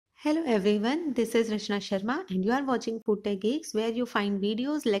Hello everyone, this is Rachna Sharma and you are watching Food Tech Geeks, where you find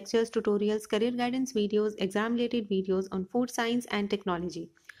videos, lectures, tutorials, career guidance videos, exam related videos on food science and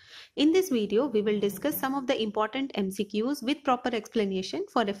technology. In this video, we will discuss some of the important MCQs with proper explanation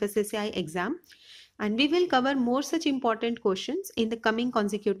for FSSAI exam, and we will cover more such important questions in the coming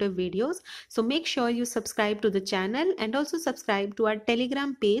consecutive videos. So make sure you subscribe to the channel and also subscribe to our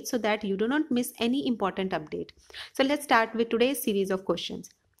Telegram page so that you do not miss any important update. So let's start with today's series of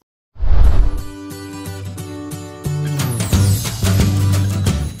questions.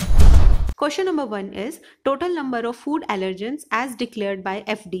 Question number 1 is total number of food allergens as declared by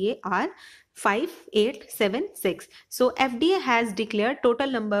FDA are 5, 8, 7, 6. So FDA has declared total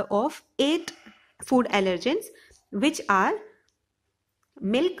number of 8 food allergens, which are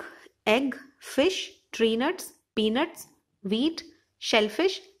milk, egg, fish, tree nuts, peanuts, wheat,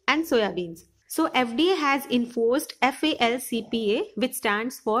 shellfish and soya beans. So FDA has enforced FALCPA, which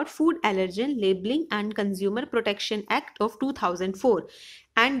stands for Food Allergen Labeling and Consumer Protection Act of 2004.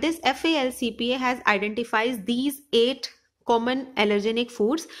 And this FALCPA has identifies these 8 common allergenic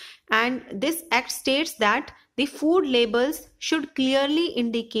foods, and this act states that the food labels should clearly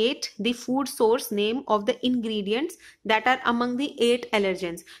indicate the food source name of the ingredients that are among the 8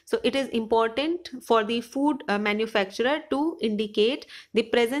 allergens. So it is important for the food manufacturer to indicate the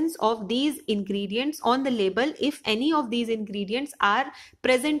presence of these ingredients on the label if any of these ingredients are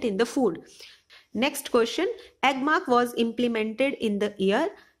present in the food. Next question, AGMARK was implemented in the year.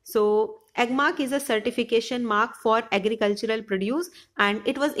 So AGMARK is a certification mark for agricultural produce and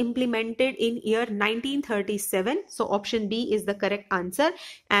it was implemented in year 1937. So option B is the correct answer,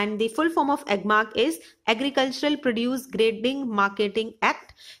 and the full form of AGMARK is Agricultural Produce Grading Marketing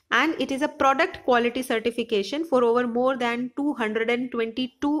Act, and it is a product quality certification for over more than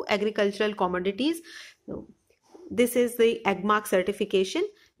 222 agricultural commodities. So this is the AGMARK certification.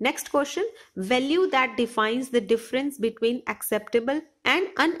 Next question, value that defines the difference between acceptable and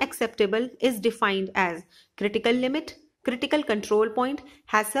unacceptable is defined as critical limit, critical control point,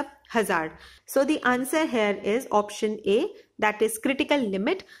 HACCP, hazard. So the answer here is option A, that is critical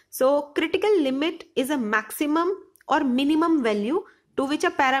limit. So critical limit is a maximum or minimum value to which a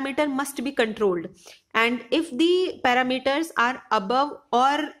parameter must be controlled, and if the parameters are above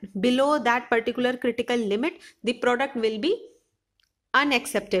or below that particular critical limit, the product will be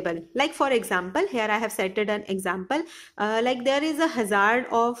unacceptable. Like for example, here I have cited an example, like there is a hazard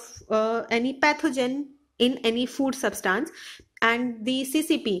of any pathogen in any food substance, and the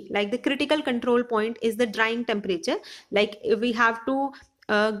CCP, like the critical control point, is the drying temperature. Like we have to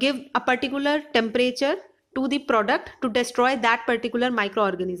give a particular temperature to the product to destroy that particular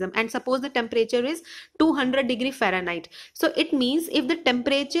microorganism, and suppose the temperature is 200 Fahrenheit. So it means if the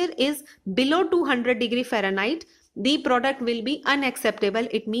temperature is below 200 Fahrenheit, the product will be unacceptable.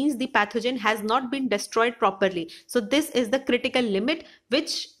 It means the pathogen has not been destroyed properly. So this is the critical limit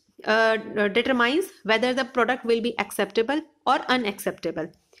which determines whether the product will be acceptable or unacceptable.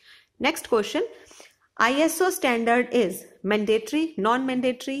 Next question, ISO standard is mandatory,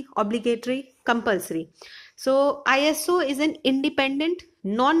 non-mandatory, obligatory, compulsory. So ISO is an independent,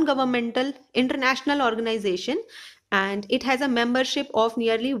 non-governmental international organization, and it has a membership of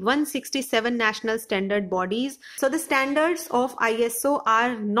nearly 167 national standard bodies. So the standards of ISO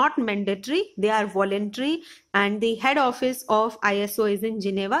are not mandatory, they are voluntary, and the head office of ISO is in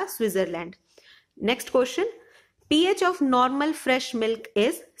Geneva, Switzerland. Next question, pH of normal fresh milk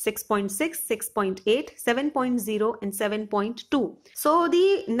is 6.6, 6.8, 7.0 and 7.2. So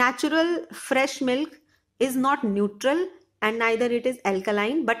the natural fresh milk is not neutral and neither it is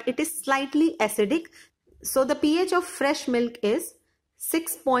alkaline, but it is slightly acidic. So the pH of fresh milk is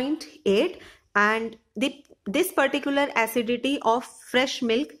 6.8, and this particular acidity of fresh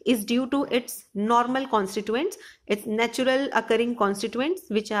milk is due to its normal constituents, its natural occurring constituents,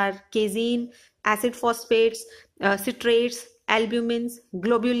 which are casein, acid phosphates, citrates, albumins,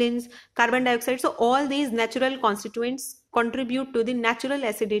 globulins, carbon dioxide. So all these natural constituents contribute to the natural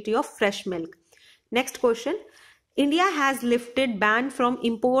acidity of fresh milk. Next question, India has lifted ban from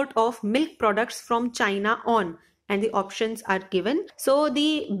import of milk products from China on, and the options are given. So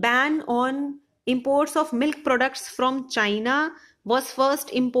the ban on imports of milk products from China was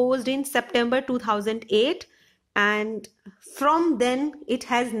first imposed in September 2008, and from then it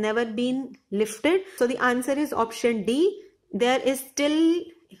has never been lifted. So the answer is option D. There is still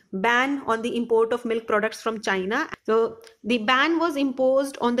ban on the import of milk products from China. So the ban was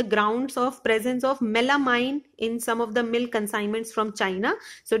imposed on the grounds of presence of melamine in some of the milk consignments from China.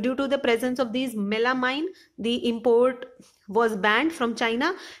 So due to the presence of these melamine, the import was banned from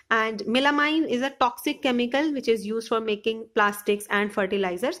China, and melamine is a toxic chemical which is used for making plastics and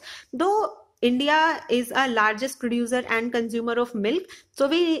fertilizers. Though India is a largest producer and consumer of milk, so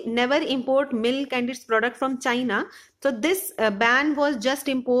we never import milk and its product from China. So this ban was just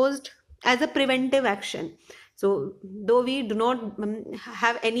imposed as a preventive action. So though we do not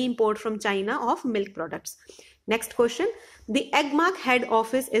have any import from China of milk products. Next question. The AGMARK head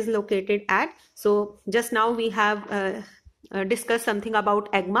office is located at, so just now we have discuss something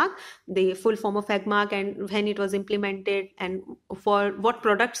about AGMARK, the full form of AGMARK and when it was implemented and for what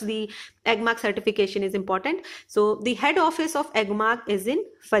products the AGMARK certification is important. So the head office of AGMARK is in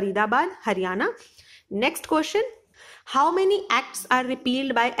Faridabad, Haryana. Next question. How many acts are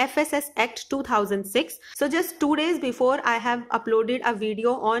repealed by FSS Act 2006? So just 2 days before, I have uploaded a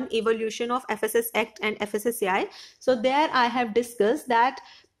video on evolution of FSS Act and FSSAI. So there I have discussed that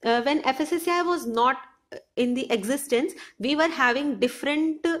when FSSAI was not in the existence, we were having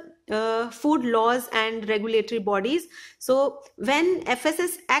different food laws and regulatory bodies. So when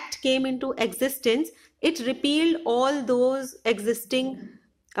FSS Act came into existence, it repealed all those existing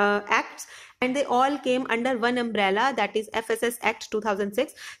acts, and they all came under one umbrella, that is FSS Act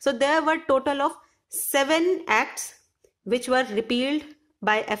 2006. So there were total of 7 acts which were repealed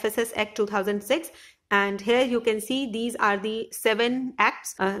by FSS Act 2006. And here you can see these are the 7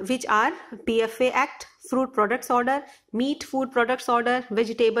 acts which are PFA Act, Fruit Products Order, Meat Food Products Order,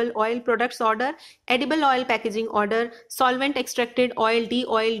 Vegetable Oil Products Order, Edible Oil Packaging Order, Solvent Extracted Oil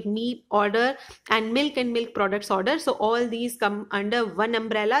De-oiled Meat Order, and Milk and Milk Products Order. So all these come under one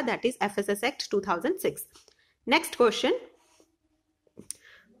umbrella, that is FSS Act 2006. Next question.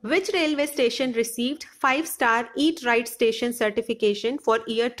 Which railway station received 5-star Eat Right Station certification for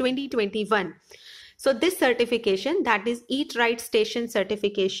year 2021? So this certification, that is Eat Right Station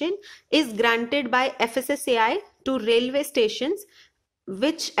certification, is granted by FSSAI to railway stations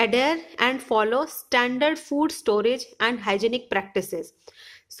which adhere and follow standard food storage and hygienic practices.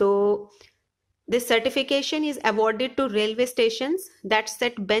 So this certification is awarded to railway stations that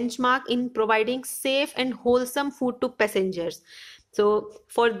set benchmark in providing safe and wholesome food to passengers. So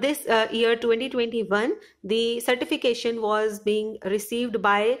for this year 2021, the certification was being received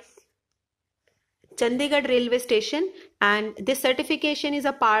by Chandigarh railway station, and this certification is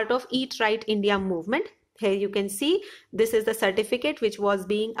a part of Eat Right India movement. Here you can see this is the certificate which was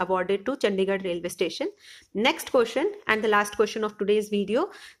being awarded to Chandigarh railway station. Next question, and the last question of today's video.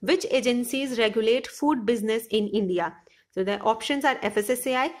 Which agencies regulate food business in India? So the options are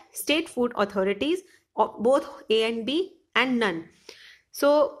FSSAI, state food authorities, both A and B, and none.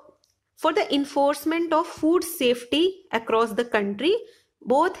 So for the enforcement of food safety across the country,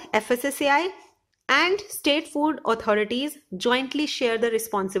 both FSSAI and state food authorities jointly share the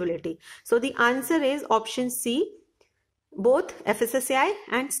responsibility. So the answer is option C, both FSSAI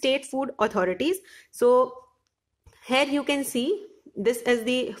and state food authorities. So here you can see this is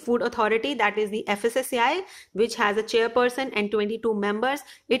the food authority, that is the FSSAI, which has a chairperson and 22 members.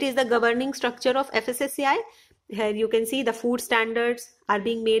 It is the governing structure of FSSAI. Here you can see the food standards are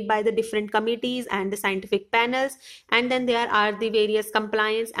being made by the different committees and the scientific panels, and then there are the various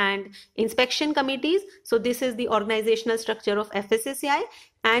compliance and inspection committees. So this is the organizational structure of FSSAI,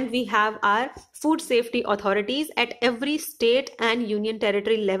 and we have our food safety authorities at every state and union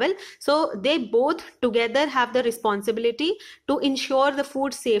territory level. So they both together have the responsibility to ensure the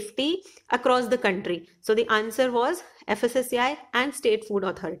food safety across the country. So the answer was FSSAI and state food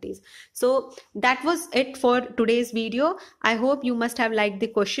authorities. So that was it for today's video. I hope you must have liked the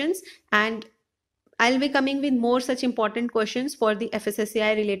questions, and I'll be coming with more such important questions for the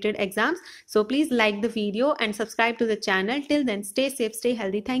FSSAI related exams. So please like the video and subscribe to the channel. Till then, stay safe, stay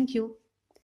healthy. Thank you.